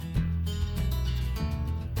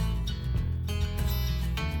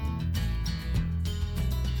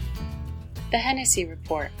The Hennessy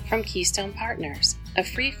Report from Keystone Partners, a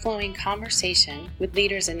free-flowing conversation with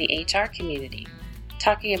leaders in the HR community,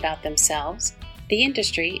 talking about themselves, the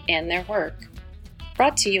industry, and their work.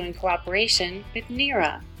 Brought to you in cooperation with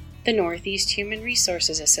NERA, the Northeast Human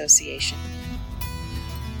Resources Association.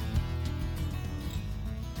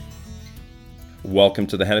 Welcome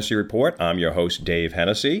to the Hennessy Report. I'm your host, Dave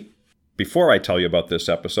Hennessy. Before I tell you about this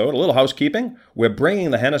episode, a little housekeeping. We're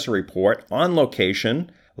bringing the Hennessy Report on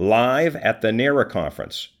location live at the NERA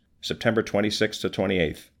conference, September 26th to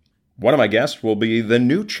 28th. One of my guests will be the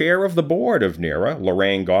new chair of the board of NERA,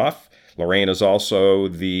 Lorraine Goff. Lorraine is also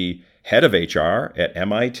the head of HR at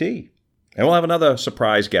MIT. And we'll have another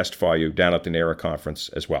surprise guest for you down at the NERA conference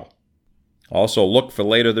as well. Also, look for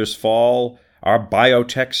later this fall our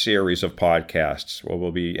biotech series of podcasts, where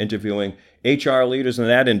we'll be interviewing HR leaders in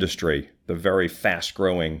that industry, the very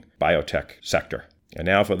fast-growing biotech sector. And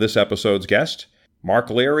now for this episode's guest,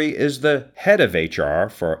 Mark Leary is the head of HR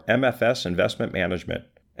for MFS Investment Management.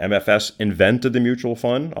 MFS invented the mutual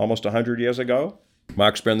fund almost 100 years ago.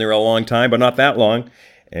 Mark's been there a long time, but not that long.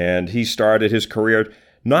 And he started his career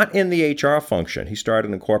not in the HR function. He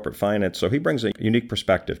started in corporate finance, so he brings a unique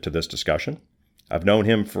perspective to this discussion. I've known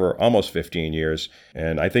him for almost 15 years,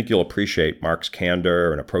 and I think you'll appreciate Mark's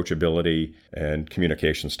candor and approachability and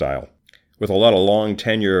communication style. With a lot of long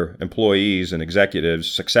tenure employees and executives,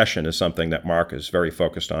 succession is something that Mark is very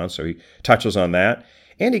focused on, so he touches on that.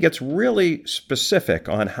 And he gets really specific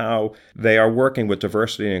on how they are working with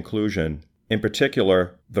diversity and inclusion, in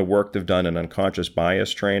particular, the work they've done in unconscious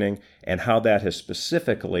bias training and how that has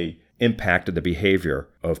specifically impacted the behavior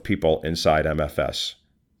of people inside MFS.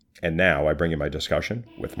 And now I bring you my discussion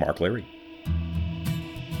with Mark Leary.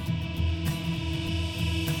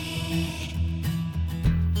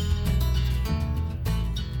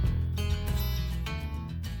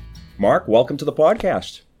 Mark, welcome to the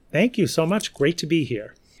podcast. Thank you so much. Great to be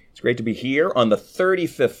here. It's great to be here on the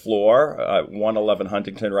 35th floor, 111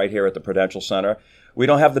 Huntington, right here at the Prudential Center. We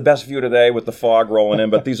don't have the best view today with the fog rolling in,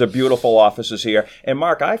 but these are beautiful offices here. And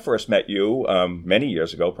Mark, I first met you many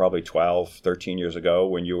years ago, probably 12, 13 years ago,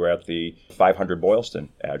 when you were at the 500 Boylston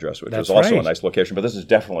address, which was also a nice location. But this is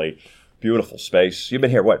definitely beautiful space. You've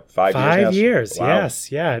been here, what, 5 years now? 5 years, wow.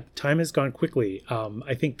 Yes. Yeah, time has gone quickly.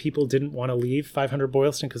 I think people didn't want to leave 500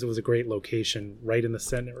 Boylston because it was a great location right in the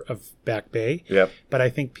center of Back Bay. Yep. But I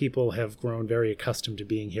think people have grown very accustomed to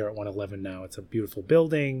being here at 111 now. It's a beautiful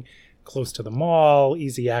building, close to the mall,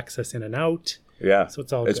 easy access in and out. Yeah, so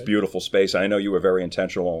it's all it's good. Beautiful space. I know you were very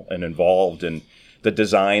intentional and involved in the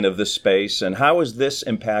design of this space. And how has this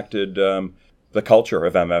impacted the culture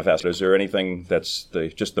of MFS? Is there anything that's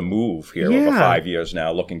just the move here over 5 years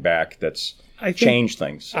now, looking back, that's changed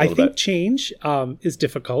things a little bit? Change is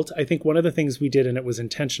difficult. I think one of the things we did, and it was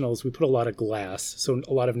intentional, is we put a lot of glass, so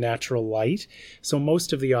a lot of natural light. So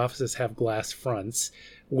most of the offices have glass fronts,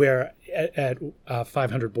 where at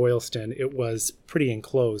 500 Boylston, it was pretty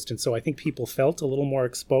enclosed. And so I think people felt a little more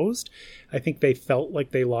exposed. I think they felt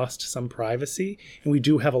like they lost some privacy. And we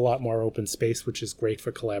do have a lot more open space, which is great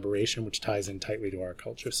for collaboration, which ties in tightly to our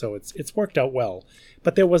culture. So it's worked out well.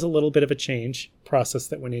 But there was a little bit of a change process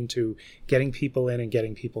that went into getting people in and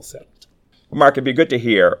getting people settled. Mark, it'd be good to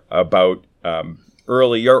hear about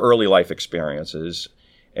your early life experiences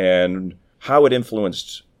and how it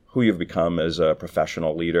influenced who you've become as a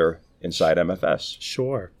professional leader inside MFS.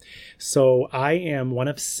 Sure. So I am one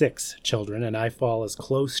of 6 children, and I fall as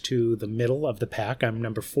close to the middle of the pack. I'm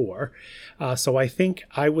number 4. So I think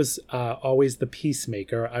I was always the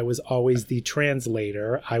peacemaker. I was always the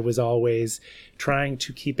translator. I was always trying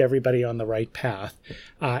to keep everybody on the right path.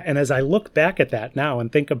 And as I look back at that now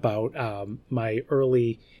and think about my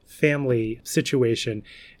early family situation,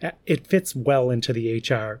 it fits well into the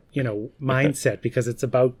HR, mindset, because it's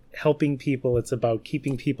about helping people. It's about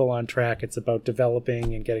keeping people on track. It's about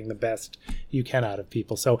developing and getting the best you can out of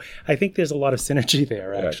people. So I think there's a lot of synergy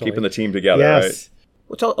there, actually. Keeping the team together, yes. Right?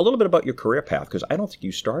 Well, tell a little bit about your career path, because I don't think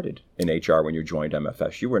you started in HR when you joined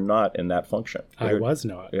MFS. You were not in that function. I was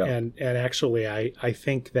not. Yeah. And actually, I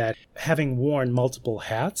think that having worn multiple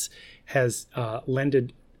hats has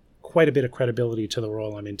lended quite a bit of credibility to the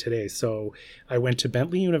role I'm in today. So I went to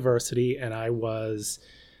Bentley University, and I was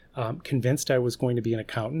convinced I was going to be an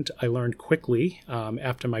accountant. I learned quickly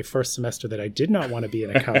after my first semester that I did not want to be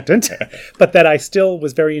an accountant, but that I still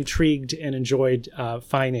was very intrigued and enjoyed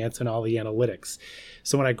finance and all the analytics.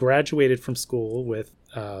 So when I graduated from school with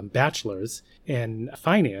bachelor's in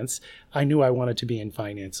finance, I knew I wanted to be in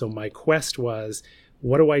finance. So my quest was,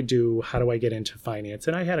 what do I do? How do I get into finance?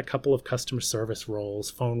 And I had a couple of customer service roles,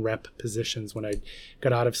 phone rep positions when I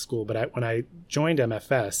got out of school. But when I joined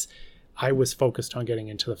MFS, I was focused on getting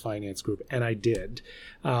into the finance group, and I did.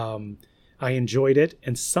 I enjoyed it,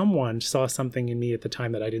 and someone saw something in me at the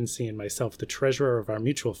time that I didn't see in myself. The treasurer of our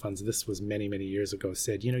mutual funds, this was many, many years ago,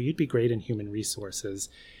 said, you'd be great in human resources.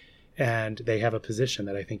 And they have a position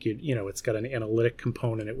that I think it's got an analytic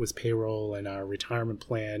component. It was payroll and our retirement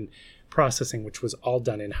plan processing, which was all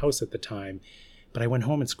done in-house at the time. But I went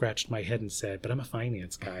home and scratched my head and said, but I'm a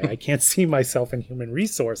finance guy. I can't see myself in human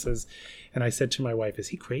resources. And I said to my wife, is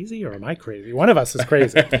he crazy or am I crazy? One of us is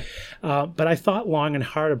crazy. But I thought long and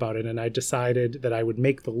hard about it, and I decided that I would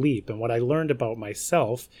make the leap. And what I learned about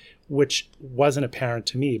myself, which wasn't apparent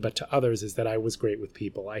to me, but to others, is that I was great with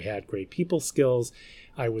people. I had great people skills.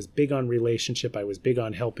 I was big on relationship. I was big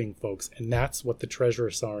on helping folks. And that's what the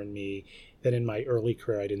treasurer saw in me that in my early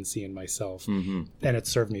career I didn't see in myself. Mm-hmm. And it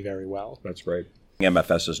served me very well. That's great.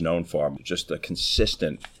 MFS is known for just a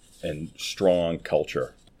consistent and strong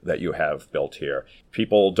culture that you have built here.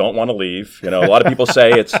 People don't want to leave. A lot of people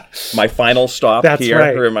say it's my final stop here,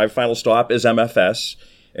 right, or my final stop is MFS,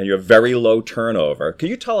 and you have very low turnover. Can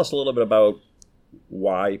you tell us a little bit about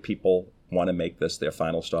why people want to make this their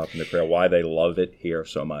final stop in their career, why they love it here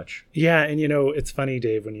so much? Yeah, and it's funny,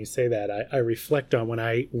 Dave, when you say that, I reflect on when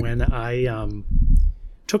I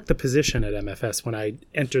took the position at MFS when I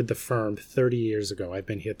entered the firm 30 years ago. I've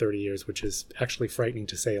been here 30 years, which is actually frightening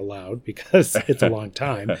to say aloud because it's a long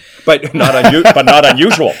time. but not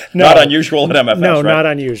unusual. No, not unusual at MFS, no, right? Not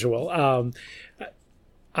unusual.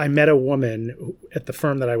 I met a woman at the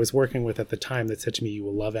firm that I was working with at the time that said to me, you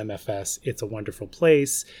will love MFS. It's a wonderful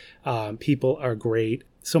place. People are great.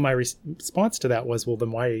 So my response to that was, well,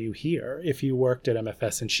 then why are you here if you worked at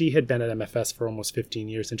MFS? And she had been at MFS for almost 15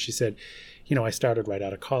 years. And she said, I started right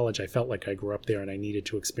out of college. I felt like I grew up there and I needed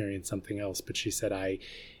to experience something else. But she said, I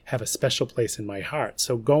have a special place in my heart.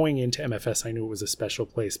 So going into MFS, I knew it was a special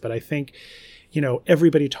place. But I think,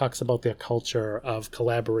 everybody talks about their culture of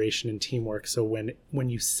collaboration and teamwork. So when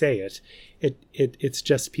you say it's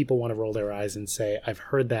just people want to roll their eyes and say, I've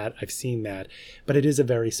heard that, I've seen that. But it is a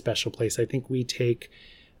very special place. I think we take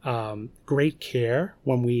great care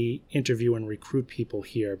when we interview and recruit people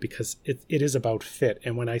here because it is about fit.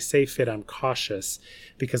 And when I say fit, I'm cautious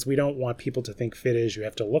because we don't want people to think fit is you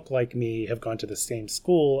have to look like me, have gone to the same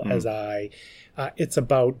school as I. It's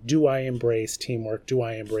about, do I embrace teamwork? Do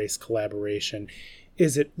I embrace collaboration?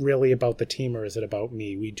 Is it really about the team or is it about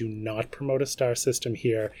me? We do not promote a star system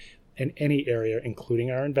here in any area, including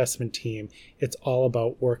our investment team. It's all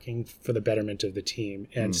about working for the betterment of the team.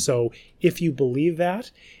 And so if you believe that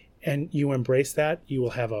and you embrace that, you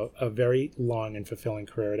will have a very long and fulfilling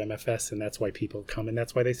career at MFS, and that's why people come and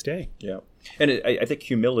that's why they stay. Yeah. And I think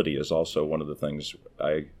humility is also one of the things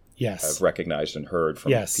I have recognized and heard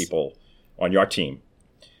from people on your team.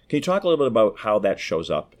 Can you talk a little bit about how that shows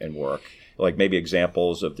up in work? Like maybe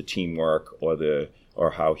examples of the teamwork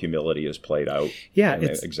or how humility is played out. Yeah, an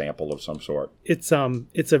example of some sort. It's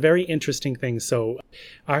a very interesting thing. So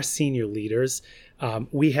our senior leaders,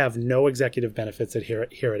 we have no executive benefits here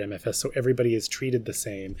at MFS, so everybody is treated the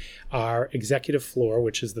same. Our executive floor,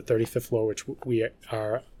 which is the 35th floor, which we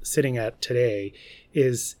are sitting at today,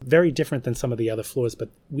 is very different than some of the other floors, but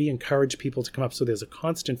we encourage people to come up. So there's a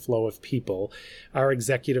constant flow of people. Our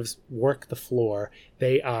executives work the floor.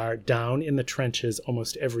 They are down in the trenches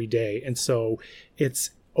almost every day. And so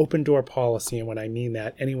it's open door policy. And when I mean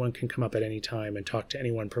that, anyone can come up at any time and talk to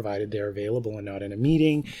anyone provided they're available and not in a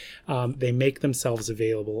meeting. They make themselves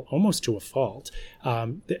available almost to a fault.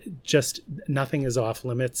 Just nothing is off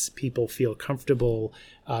limits. People feel comfortable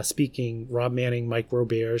speaking. Rob Manning, Mike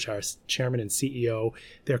Roberge, our chairman and CEO,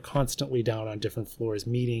 they're constantly down on different floors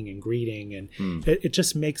meeting and greeting. And it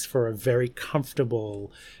just makes for a very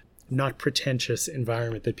comfortable, not pretentious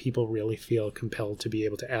environment that people really feel compelled to be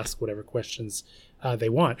able to ask whatever questions they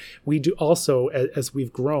want. We do also, as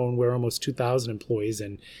we've grown, we're almost 2,000 employees,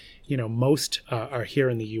 and most are here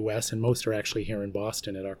in the U.S. and most are actually here in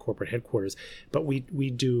Boston at our corporate headquarters. But we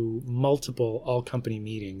do multiple all-company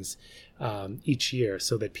meetings each year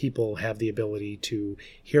so that people have the ability to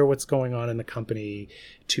hear what's going on in the company,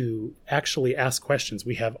 to actually ask questions.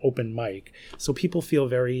 We have open mic, so people feel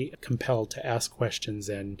very compelled to ask questions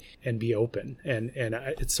and be open, and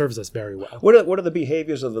it serves us very well. What are the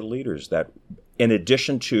behaviors of the leaders that, in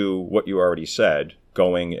addition to what you already said,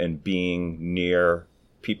 going and being near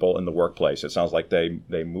people in the workplace? It sounds like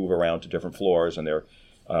they move around to different floors and they're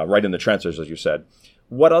right in the trenches, as you said.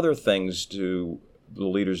 What other things do the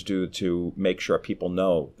leaders do to make sure people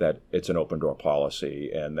know that it's an open door policy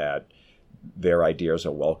and that their ideas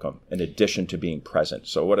are welcome in addition to being present.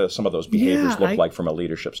 So what do some of those behaviors look like from a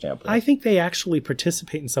leadership standpoint? I think they actually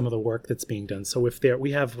participate in some of the work that's being done. So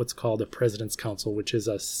we have what's called a President's Council, which is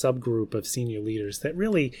a subgroup of senior leaders that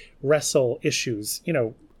really wrestle issues,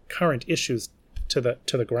 current issues to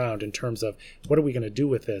the ground in terms of what are we going to do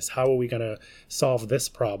with this? How are we going to solve this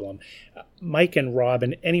problem? Mike and Rob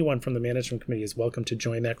and anyone from the management committee is welcome to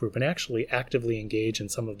join that group and actually actively engage in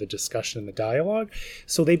some of the discussion and the dialogue.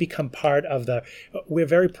 So they become part of we're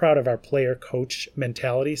very proud of our player coach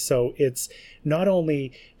mentality. So it's not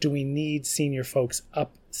only do we need senior folks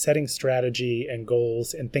up setting strategy and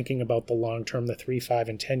goals and thinking about the long term, the 3, 5,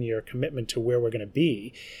 and 10-year commitment to where we're going to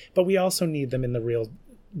be, but we also need them in the real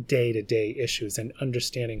day-to-day issues and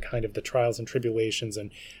understanding kind of the trials and tribulations and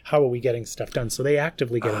how are we getting stuff done. So they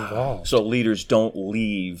actively get involved. So leaders don't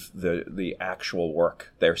leave the actual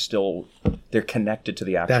work. They're connected to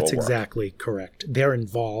the actual work. That's exactly correct. They're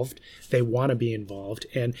involved. They want to be involved.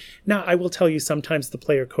 And now I will tell you, sometimes the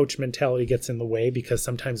player coach mentality gets in the way because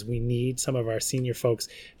sometimes we need some of our senior folks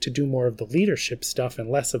to do more of the leadership stuff and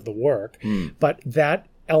less of the work. But that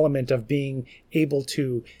element of being able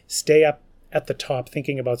to stay up at the top,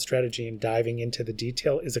 thinking about strategy and diving into the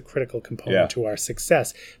detail is a critical component to our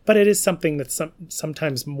success. But it is something that's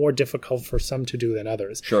sometimes more difficult for some to do than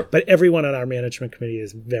others. Sure. But everyone on our management committee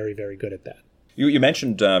is very, very good at that. You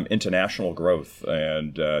mentioned international growth,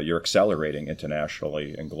 and you're accelerating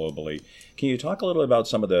internationally and globally. Can you talk a little about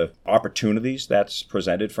some of the opportunities that's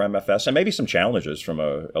presented for MFS and maybe some challenges from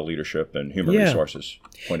a leadership and human resources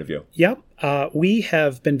point of view? Yep. We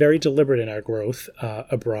have been very deliberate in our growth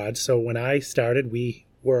abroad. So when I started, we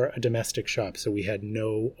were a domestic shop, so we had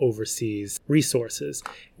no overseas resources.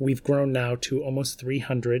 We've grown now to almost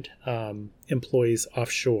 300 employees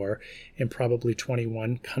offshore in probably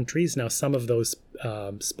 21 countries. Now, some of those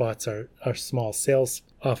spots are small sales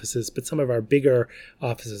offices, but some of our bigger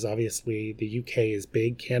offices, obviously, the UK is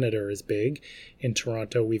big, Canada is big. In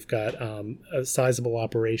Toronto, we've got a sizable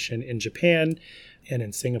operation in Japan and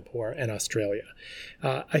in Singapore and Australia.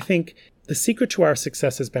 I think the secret to our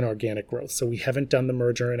success has been organic growth. So we haven't done the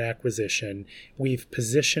merger and acquisition. We've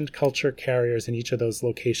positioned culture carriers in each of those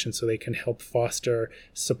locations so they can help foster,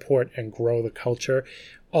 support, and grow the culture.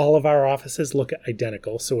 All of our offices look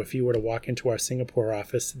identical. So if you were to walk into our Singapore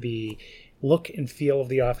office, the look and feel of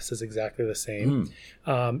the office is exactly the same.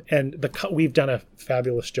 And we've done a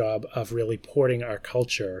fabulous job of really porting our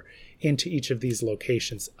culture into each of these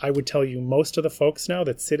locations. I would tell you most of the folks now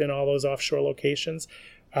that sit in all those offshore locations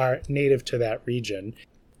are native to that region.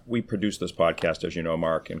 We produce this podcast, as you know,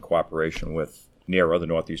 Mark, in cooperation with NERA, the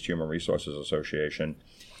Northeast Human Resources Association.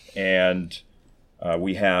 And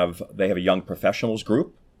they have a young professionals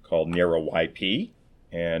group called NERA YP.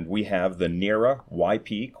 And we have the NERA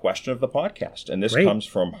YP question of the podcast. And this comes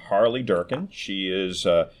from Harley Durkin. She is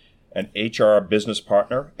an HR business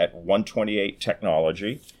partner at 128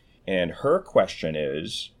 Technology. And her question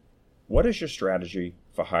is, what is your strategy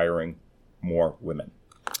for hiring more women?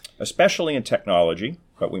 Especially in technology,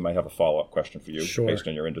 but we might have a follow-up question for you based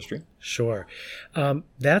on your industry. Sure.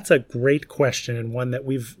 That's a great question and one that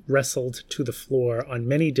we've wrestled to the floor on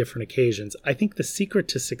many different occasions. I think the secret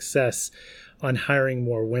to success on hiring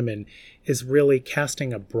more women is really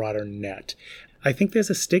casting a broader net. I think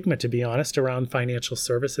there's a stigma, to be honest, around financial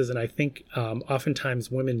services, and I think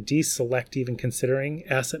oftentimes women deselect even considering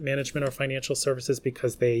asset management or financial services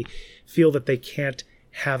because they feel that they can't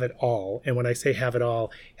have it all. And when I say have it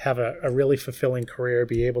all, have a really fulfilling career,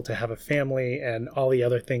 be able to have a family and all the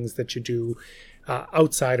other things that you do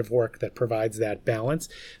outside of work that provides that balance.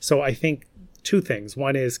 So I think two things.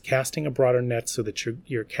 One is casting a broader net so that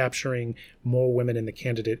you're capturing more women in the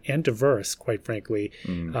candidate and diverse, quite frankly,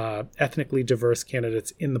 ethnically diverse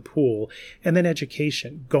candidates in the pool. And then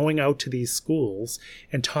education, going out to these schools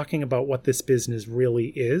and talking about what this business really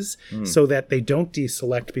is so that they don't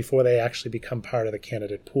deselect before they actually become part of the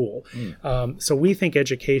candidate pool. So we think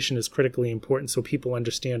education is critically important so people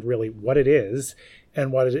understand really what it is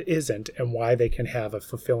and what it isn't, and why they can have a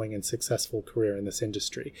fulfilling and successful career in this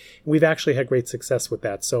industry. We've actually had great success with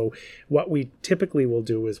that. So what we typically will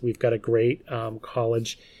do is we've got a great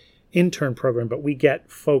college intern program, but we get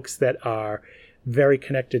folks that are very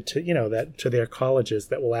connected to, to their colleges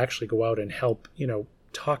that will actually go out and help,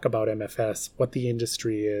 talk about MFS, what the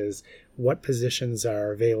industry is, what positions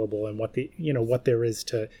are available, and what what there is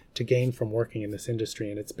to gain from working in this industry.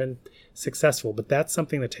 And it's been successful, but that's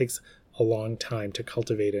something that takes a long time to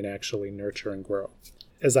cultivate and actually nurture and grow.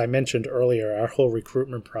 as I mentioned earlier, our whole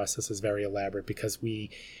recruitment process is very elaborate because we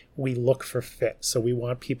look for fit. So we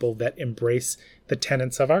want people that embrace the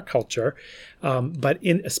tenets of our culture. But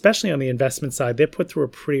especially on the investment side, they're put through a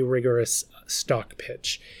pretty rigorous stock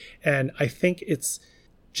pitch. And I think it's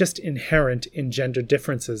just inherent in gender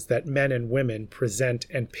differences that men and women present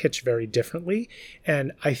and pitch very differently.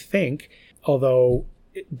 And I think, although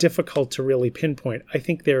difficult to really pinpoint, I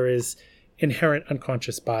think there is inherent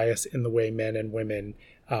unconscious bias in the way men and women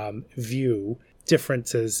view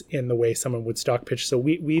differences in the way someone would stock pitch. So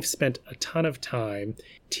we've spent a ton of time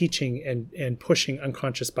teaching and pushing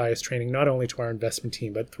unconscious bias training, not only to our investment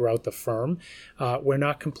team, but throughout the firm. We're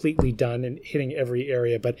not completely done in hitting every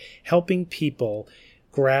area, but helping people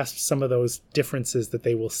grasp some of those differences that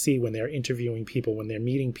they will see when they're interviewing people, when they're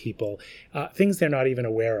meeting people, things they're not even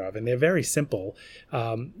aware of. And they're very simple,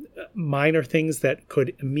 minor things that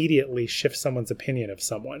could immediately shift someone's opinion of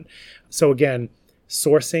someone. So again,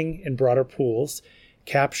 sourcing in broader pools,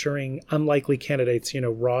 capturing unlikely candidates.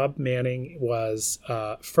 Rob Manning was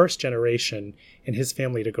first generation in his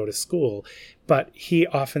family to go to school, but he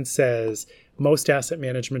often says most asset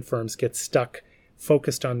management firms get stuck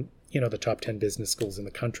focused on the top 10 business schools in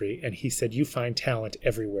the country. And he said, you find talent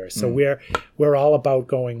everywhere. So we're all about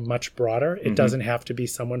going much broader. It doesn't have to be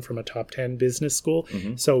someone from a top 10 business school.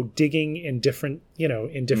 So digging in different,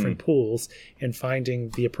 pools and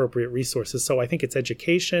finding the appropriate resources. So I think it's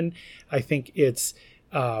education. I think it's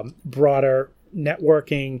broader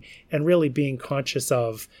networking and really being conscious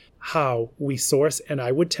of how we source. And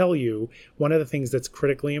I would tell you, one of the things that's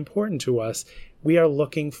critically important to us, we are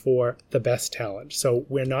looking for the best talent. So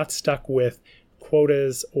we're not stuck with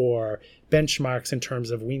quotas or benchmarks in terms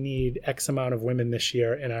of we need X amount of women this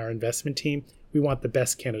year in our investment team. We want the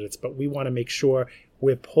best candidates, but we want to make sure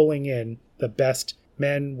we're pulling in the best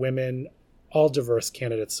men, women, all diverse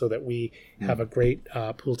candidates so that we have a great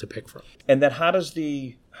pool to pick from. And then how do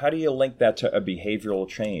you link that to a behavioral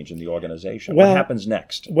change in the organization? What happens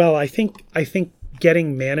next? Well, I think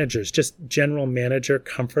getting managers, just general manager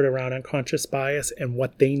comfort around unconscious bias and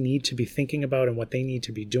what they need to be thinking about and what they need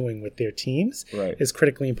to be doing with their teams is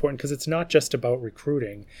critically important, because it's not just about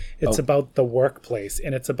recruiting. It's about the workplace,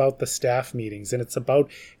 and it's about the staff meetings, and it's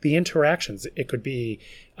about the interactions. It could be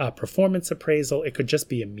performance appraisal. It could just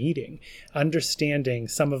be a meeting. Understanding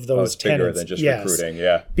some of those it's bigger tenets. than just recruiting.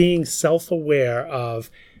 Yeah. Being self-aware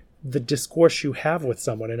of the discourse you have with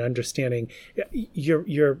someone and understanding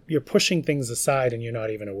you're pushing things aside and you're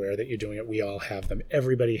not even aware that you're doing it. We all have them.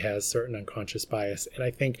 Everybody has certain unconscious bias. And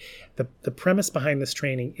I think the premise behind this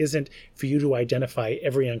training isn't for you to identify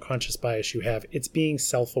every unconscious bias you have. It's being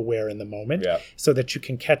self-aware in the moment so that you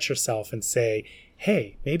can catch yourself and say,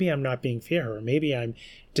 hey, maybe I'm not being fair, or maybe I'm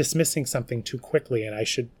dismissing something too quickly and I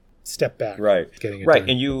should step back. Right. Done.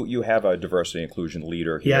 And you have a diversity inclusion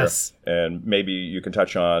leader here. Yes. And maybe you can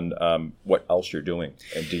touch on what else you're doing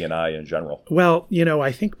in D&I in general. Well,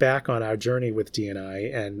 I think back on our journey with D&I,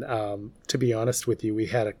 and to be honest with you, we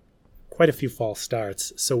had quite a few false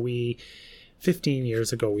starts. So 15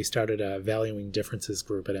 years ago, we started a Valuing Differences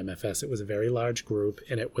group at MFS. It was a very large group,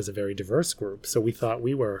 and it was a very diverse group. So we thought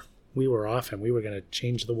we were off and we were going to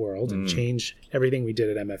change the world and change everything we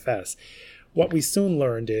did at MFS. What we soon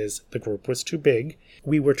learned is the group was too big.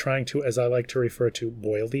 We were trying to, as I like to refer to,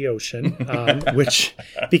 boil the ocean, which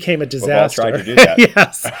became a disaster. We've all tried to do that.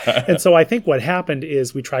 Yes. And so I think what happened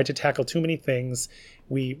is we tried to tackle too many things.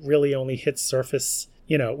 We really only hit surface.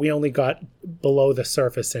 We only got below the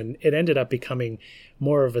surface, and it ended up becoming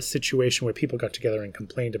more of a situation where people got together and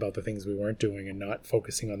complained about the things we weren't doing and not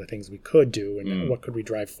focusing on the things we could do and what could we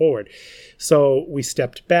drive forward. So we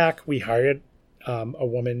stepped back. We hired a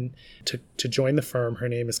woman to join the firm. Her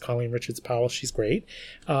name is Colleen Richards Powell. She's great.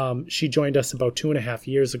 She joined us about 2.5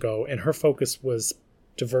 years ago, and her focus was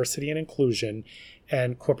diversity and inclusion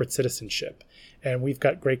and corporate citizenship. And we've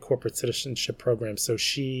got great corporate citizenship programs. So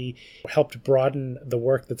she helped broaden the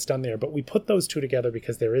work that's done there. But we put those two together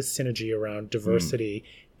because there is synergy around diversity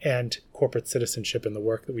and corporate citizenship in the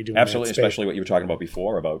work that we do. Absolutely, especially what you were talking about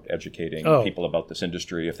before about educating people about this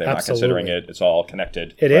industry. If they're not considering it, it's all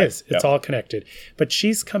connected. It is. It's all connected. But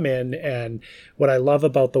she's come in, and what I love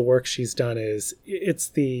about the work she's done is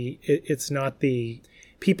it's not the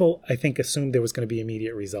people, I think, assumed there was going to be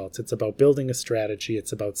immediate results. It's about building a strategy.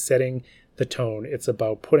 It's about setting the tone. It's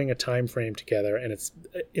about putting a time frame together, and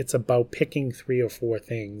it's about picking 3 or 4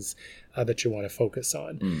 things that you want to focus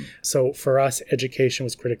on. So for us, education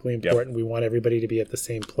was critically important. Yep. We want everybody to be at the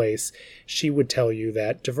same place. She would tell you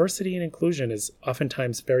that diversity and inclusion is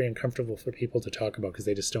oftentimes very uncomfortable for people to talk about because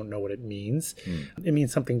they just don't know what it means. It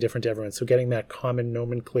means something different to everyone. So getting that common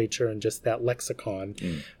nomenclature and just that lexicon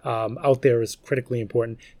out there is critically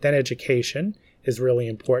important. Then education is really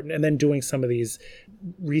important. And then doing some of these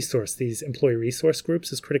employee resource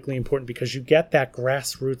groups is critically important because you get that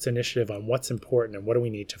grassroots initiative on what's important and what do we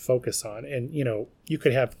need to focus on. And, you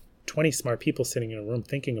could have 20 smart people sitting in a room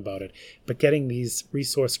thinking about it, but getting these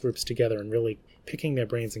resource groups together and really picking their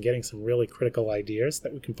brains and getting some really critical ideas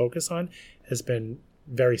that we can focus on has been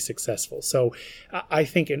very successful. So I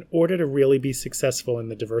think in order to really be successful in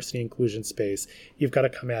the diversity inclusion space, you've got to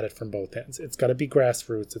come at it from both ends. It's got to be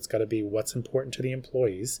grassroots. It's got to be what's important to the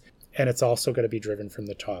employees. And it's also got to be driven from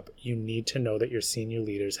the top. You need to know that your senior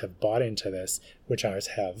leaders have bought into this, which ours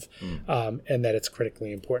have, and that it's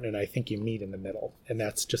critically important. And I think you meet in the middle. And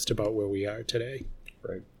that's just about where we are today.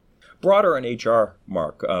 Right. Broader in HR,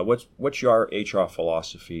 Mark, what's your HR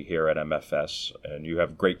philosophy here at MFS? And you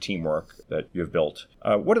have great teamwork that you've built.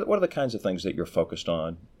 What are the kinds of things that you're focused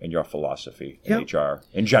on in your philosophy in HR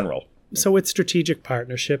in general? So it's strategic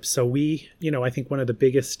partnerships. So I think one of the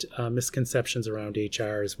biggest misconceptions around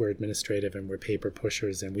HR is we're administrative and we're paper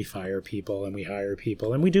pushers and we fire people and we hire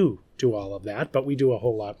people. And we do all of that, but we do a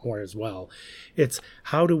whole lot more as well. It's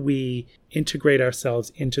how do we integrate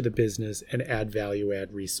ourselves into the business and add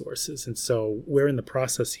value-add resources. And so we're in the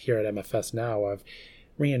process here at MFS now of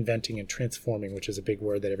reinventing and transforming, which is a big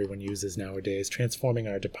word that everyone uses nowadays, transforming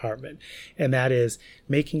our department. And that is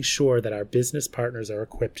making sure that our business partners are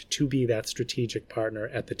equipped to be that strategic partner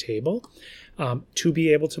at the table, to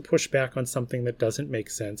be able to push back on something that doesn't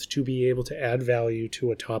make sense, to be able to add value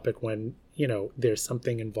to a topic when there's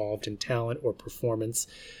something involved in talent or performance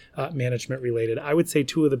management related. I would say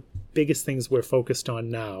 2 of the biggest things we're focused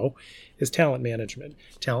on now is talent management.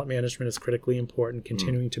 Talent management is critically important,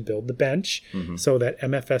 continuing to build the bench so that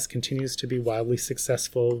MFS continues to be wildly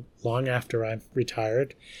successful long after I've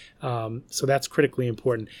retired. So that's critically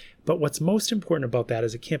important. But what's most important about that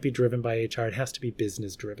is it can't be driven by HR. It has to be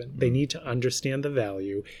business driven. They need to understand the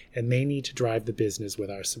value and they need to drive the business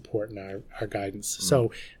with our support and our guidance.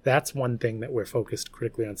 So that's one thing that we're focused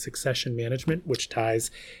critically on. Succession management, which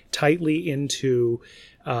ties tightly into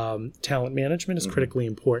talent management, is critically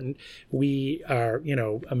important. We are,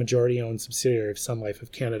 a majority-owned subsidiary of Sun Life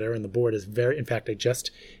of Canada, and the board is in fact, I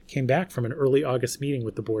just came back from an early August meeting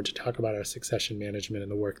with the board to talk about our succession management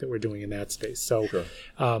and the work that we're doing in that space. So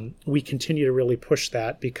we continue to really push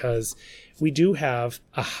that because we do have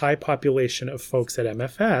a high population of folks at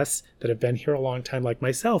MFS that have been here a long time, like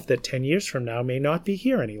myself, that 10 years from now may not be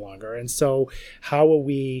here any longer. And so how are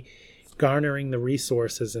we garnering the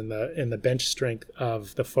resources and the bench strength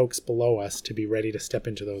of the folks below us to be ready to step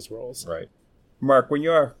into those roles? Right. Mark, when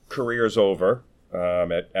your career's over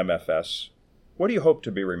at MFS, what do you hope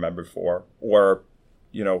to be remembered for? Or,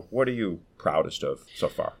 what are you proudest of so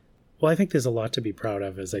far? Well, I think there's a lot to be proud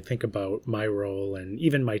of as I think about my role and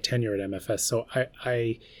even my tenure at MFS. So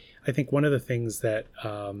I think one of the things that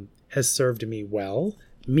has served me well,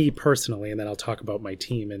 me personally, and then I'll talk about my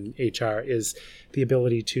team and HR, is the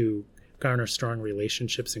ability to garner strong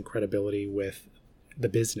relationships and credibility with the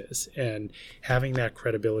business. And having that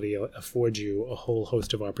credibility affords you a whole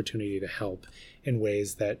host of opportunity to help in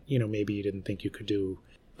ways that, maybe you didn't think you could do.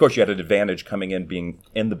 Of course, you had an advantage coming in, being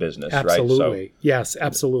in the business, absolutely. Right? So, yes,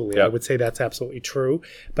 absolutely. Yeah. I would say that's absolutely true.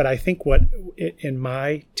 But I think in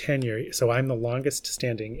my tenure, so I'm the longest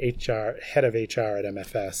standing head of HR at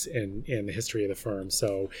MFS in the history of the firm.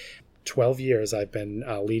 So 12 years I've been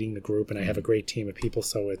leading the group, and I have a great team of people,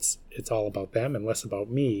 so it's all about them and less about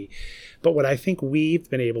me. But what I think we've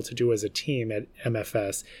been able to do as a team at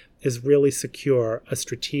MFS is really secure a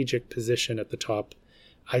strategic position at the top.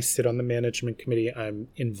 I sit on the management committee. I'm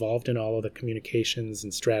involved in all of the communications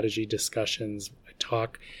and strategy discussions. I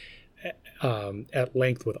talk at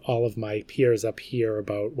length with all of my peers up here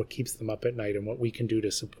about what keeps them up at night and what we can do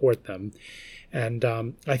to support them. And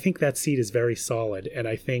I think that seat is very solid. And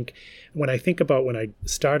I think when I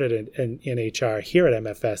started in HR here at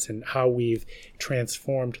MFS and how we've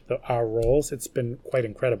transformed our roles, it's been quite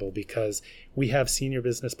incredible because we have senior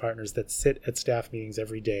business partners that sit at staff meetings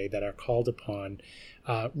every day that are called upon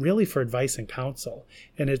really for advice and counsel.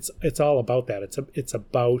 And it's all about that. It's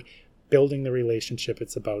about building the relationship.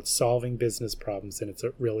 It's about solving business problems, and it's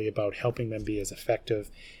really about helping them be as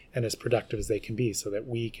effective and as productive as they can be so that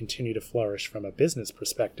we continue to flourish from a business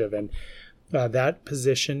perspective. And that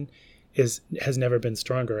position has never been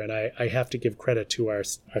stronger. And I have to give credit to our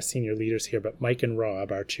senior leaders here, but Mike and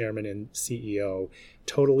Rob, our chairman and CEO,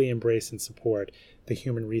 totally embrace and support the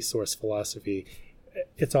human resource philosophy.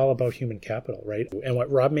 It's all about human capital, right? And what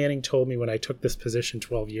Rob Manning told me when I took this position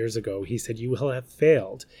 12 years ago, he said, you will have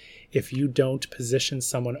failed if you don't position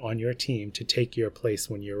someone on your team to take your place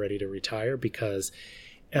when you're ready to retire, because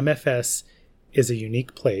MFS is a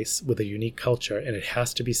unique place with a unique culture, and it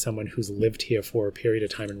has to be someone who's lived here for a period of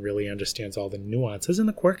time and really understands all the nuances and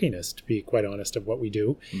the quirkiness, to be quite honest, of what we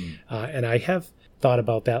do. And I have thought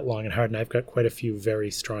about that long and hard, and I've got quite a few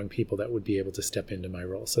very strong people that would be able to step into my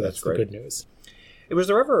role. So that's the good news. Was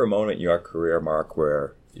there ever a moment in your career, Mark,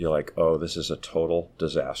 where you're like, oh, this is a total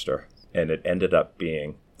disaster, and it ended up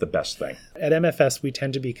being the best thing? At MFS, we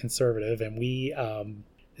tend to be conservative, and we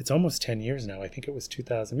it's almost 10 years now. I think it was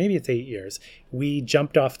 2000, maybe it's 8 years. We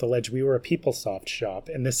jumped off the ledge. We were a PeopleSoft shop,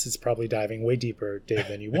 and this is probably diving way deeper, Dave,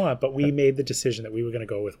 than you want, but we made the decision that we were going to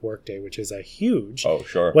go with Workday, which is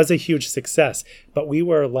was a huge success. But we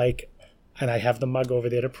were like, and I have the mug over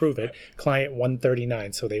there to prove it, client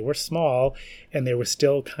 139. So they were small, and they were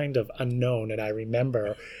still kind of unknown. And I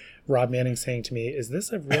remember Rob Manning saying to me, is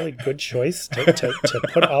this a really good choice to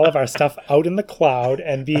put all of our stuff out in the cloud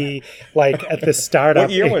and be like at the startup?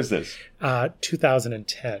 What year was this?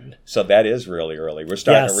 2010. So that is really early. We're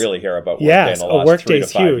starting to really hear about Workday in the last 3 to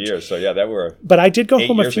 5 years. So yeah, that were. But I did go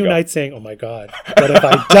home a few nights saying, oh my God, what have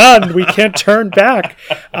I done? We can't turn back.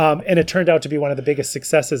 And it turned out to be one of the biggest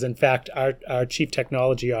successes. In fact, our chief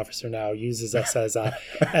technology officer now uses us as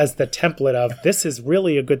the template of, this is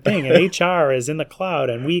really a good thing. And HR is in the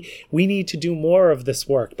cloud, and we need to do more of this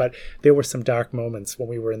work. But there were some dark moments when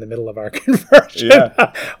we were in the middle of our conversion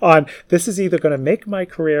on, this is either going to make my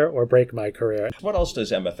career or break my career. What else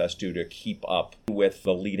does MFS do to keep up with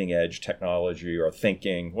the leading edge technology or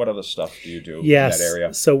thinking? What other stuff do you do in that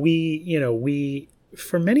area? So we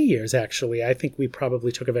for many years, actually, I think we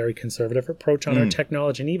probably took a very conservative approach on our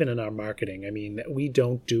technology and even in our marketing. I mean, we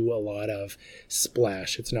don't do a lot of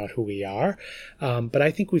splash. It's not who we are. But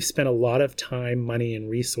I think we've spent a lot of time, money, and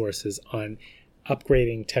resources on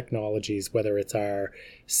upgrading technologies, whether it's our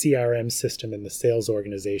CRM system in the sales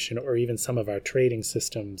organization or even some of our trading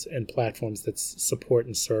systems and platforms that support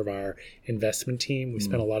and serve our investment team. We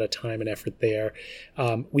spent a lot of time and effort there.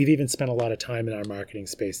 We've even spent a lot of time in our marketing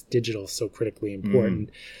space. Digital is so critically important.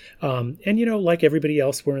 And, like everybody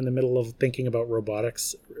else, we're in the middle of thinking about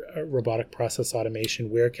robotics, robotic process automation.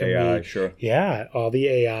 Where can AI, sure. Yeah, all the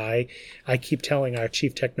AI. I keep telling our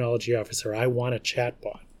chief technology officer, I want a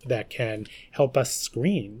chatbot that can help us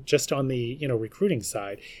screen just on the recruiting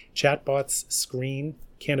side. Chatbots screen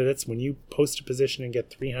candidates. When you post a position and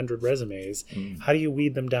get 300 resumes, how do you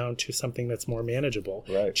weed them down to something that's more manageable?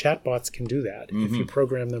 Right. Chatbots can do that if you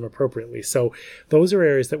program them appropriately. So those are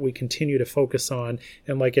areas that we continue to focus on.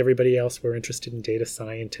 And like everybody else, we're interested in data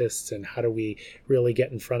scientists and how do we really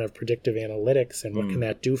get in front of predictive analytics and what can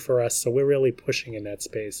that do for us? So we're really pushing in that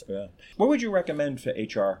space. Yeah. What would you recommend for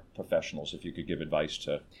HR professionals if you could give advice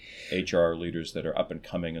to HR leaders that are up and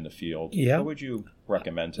coming in the field? Yeah. What would you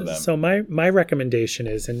recommend to them? So my recommendation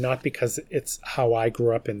is, and not because it's how I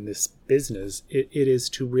grew up in this business, it is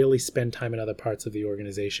to really spend time in other parts of the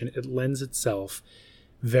organization. It lends itself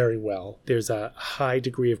very well. There's a high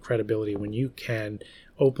degree of credibility when you can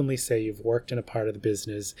openly say you've worked in a part of the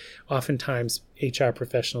business. Oftentimes, HR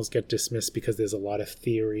professionals get dismissed because there's a lot of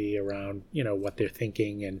theory around, what they're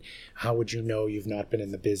thinking and how would you know you've not been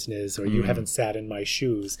in the business or you haven't sat in my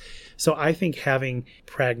shoes. So I think having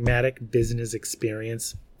pragmatic business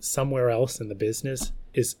experience somewhere else in the business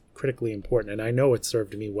is critically important. And I know it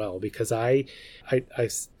served me well because I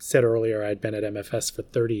said earlier I'd been at MFS for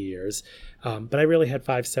 30 years, but I really had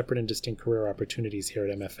 5 separate and distinct career opportunities here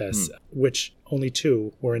at MFS, which only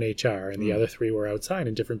 2 were in HR and the other 3 were outside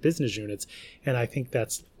in different business units. And I think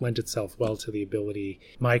that's lent itself well to the ability,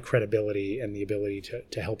 my credibility and the ability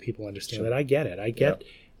to help people understand that I get it. I get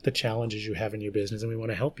the challenges you have in your business and we want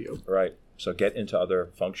to help you. Right. So get into other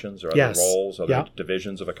functions or other roles, other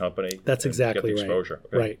divisions of a company. That's exactly get the exposure.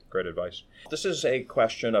 Right. Okay. Right. Great advice. This is a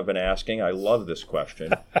question I've been asking. I love this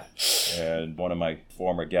question. And one of my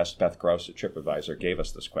former guests, Beth Grouse at TripAdvisor, gave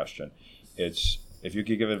us this question. It's, if you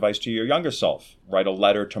could give advice to your younger self, write a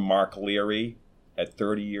letter to Mark Leary at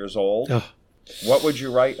 30 years old. What would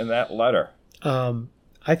you write in that letter?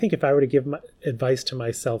 I think if I were to give advice to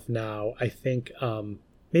myself now, I think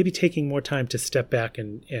maybe taking more time to step back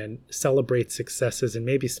and celebrate successes and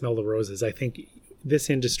maybe smell the roses. I think this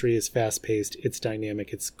industry is fast-paced. It's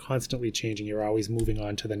dynamic. It's constantly changing. You're always moving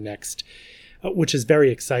on to the next, which is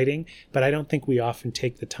very exciting. But I don't think we often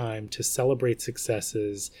take the time to celebrate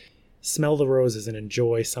successes, smell the roses and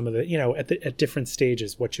enjoy some of the, at different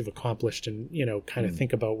stages, what you've accomplished and, kind of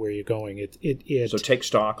think about where you're going. So take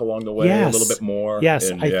stock along the way a little bit more.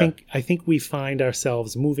 Yes. I think we find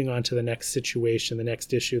ourselves moving on to the next situation, the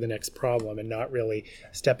next issue, the next problem, and not really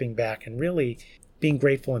stepping back and really being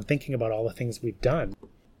grateful and thinking about all the things we've done.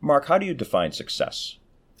 Mark, how do you define success?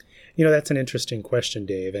 That's an interesting question,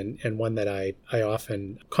 Dave, and one that I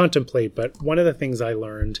often contemplate. But one of the things I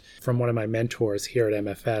learned from one of my mentors here at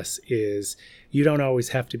MFS is you don't always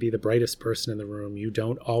have to be the brightest person in the room. You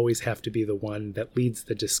don't always have to be the one that leads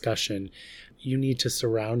the discussion. You need to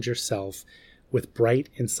surround yourself with bright,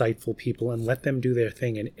 insightful people and let them do their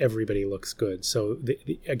thing, and everybody looks good. So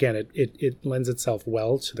again, it lends itself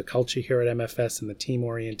well to the culture here at MFS and the team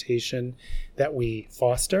orientation that we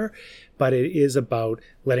foster, but it is about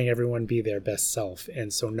letting everyone be their best self,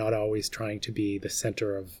 and so not always trying to be the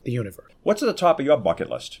center of the universe. What's at the top of your bucket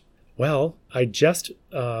list? Well, I just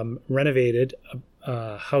renovated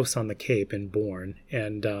a house on the Cape in Bourne,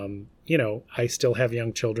 and I still have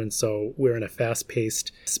young children, so we're in a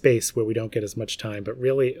fast-paced space where we don't get as much time. But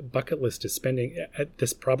really, bucket list is spending,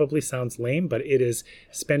 this probably sounds lame, but it is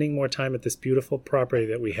spending more time at this beautiful property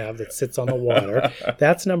that we have that sits on the water.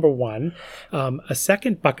 That's number one. A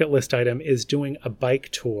second bucket list item is doing a bike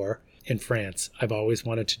tour in France. I've always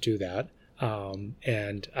wanted to do that.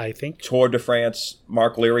 And I think Tour de France,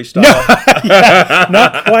 Mark Leary style.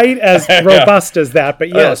 Not quite as robust as that, but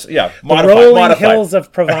yes, the rolling hills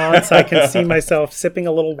of Provence. I can see myself sipping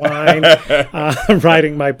a little wine,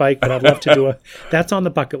 riding my bike. But I'd love to do that's on the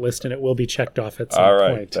bucket list, and it will be checked off at some point.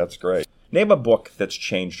 All right, that's great. Name a book that's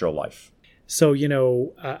changed your life. So,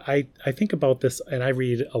 I think about this, and I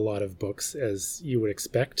read a lot of books, as you would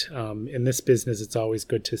expect. In this business, it's always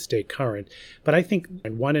good to stay current. But I think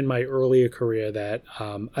one in my earlier career that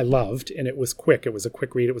I loved, and it was quick. It was a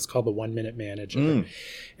quick read. It was called The 1 Minute Manager.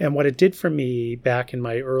 And what it did for me back in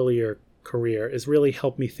my earlier career is really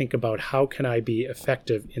help me think about how can I be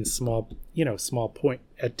effective in small point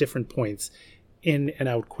at different points in and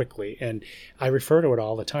out quickly. And I refer to it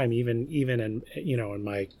all the time, even in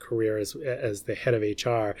my career as the head of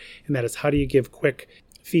HR, and that is, how do you give quick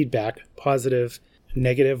feedback, positive,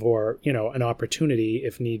 negative, or an opportunity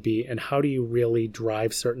if need be, and how do you really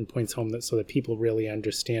drive certain points home so that people really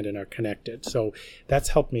understand and are connected. So that's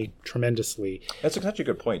helped me tremendously. That's such a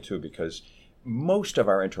good point too, because most of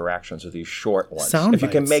our interactions are these short ones. Sound if you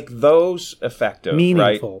can make those effective,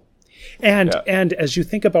 meaningful, right? And as you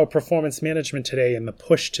think about performance management today and the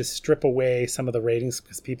push to strip away some of the ratings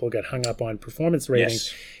because people get hung up on performance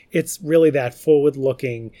ratings, it's really that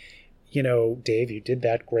forward-looking, Dave, you did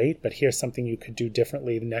that great, but here's something you could do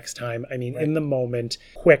differently the next time. I mean, in the moment,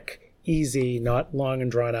 quick, easy, not long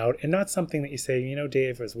and drawn out, and not something that you say,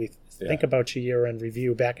 Dave, as we think about your year-end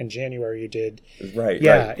review back in January, you did. Right.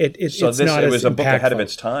 Yeah, right. It was a book ahead of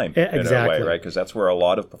its time in a way, right? Because that's where a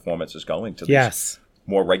lot of performance is going to. These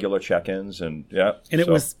more regular check-ins and it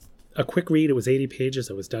was a quick read. It was 80 pages.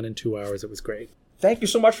 It was done in 2 hours. It was great. Thank you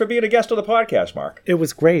so much for being a guest on the podcast, Mark. It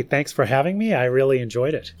was great. Thanks for having me. I really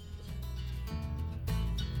enjoyed it.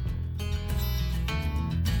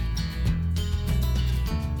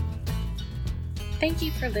 Thank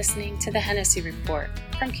you for listening to the Hennessy Report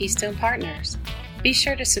from Keystone Partners. Be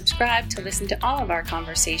sure to subscribe to listen to all of our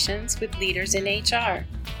conversations with leaders in HR.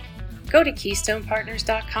 Go to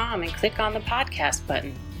KeystonePartners.com and click on the podcast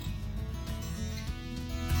button.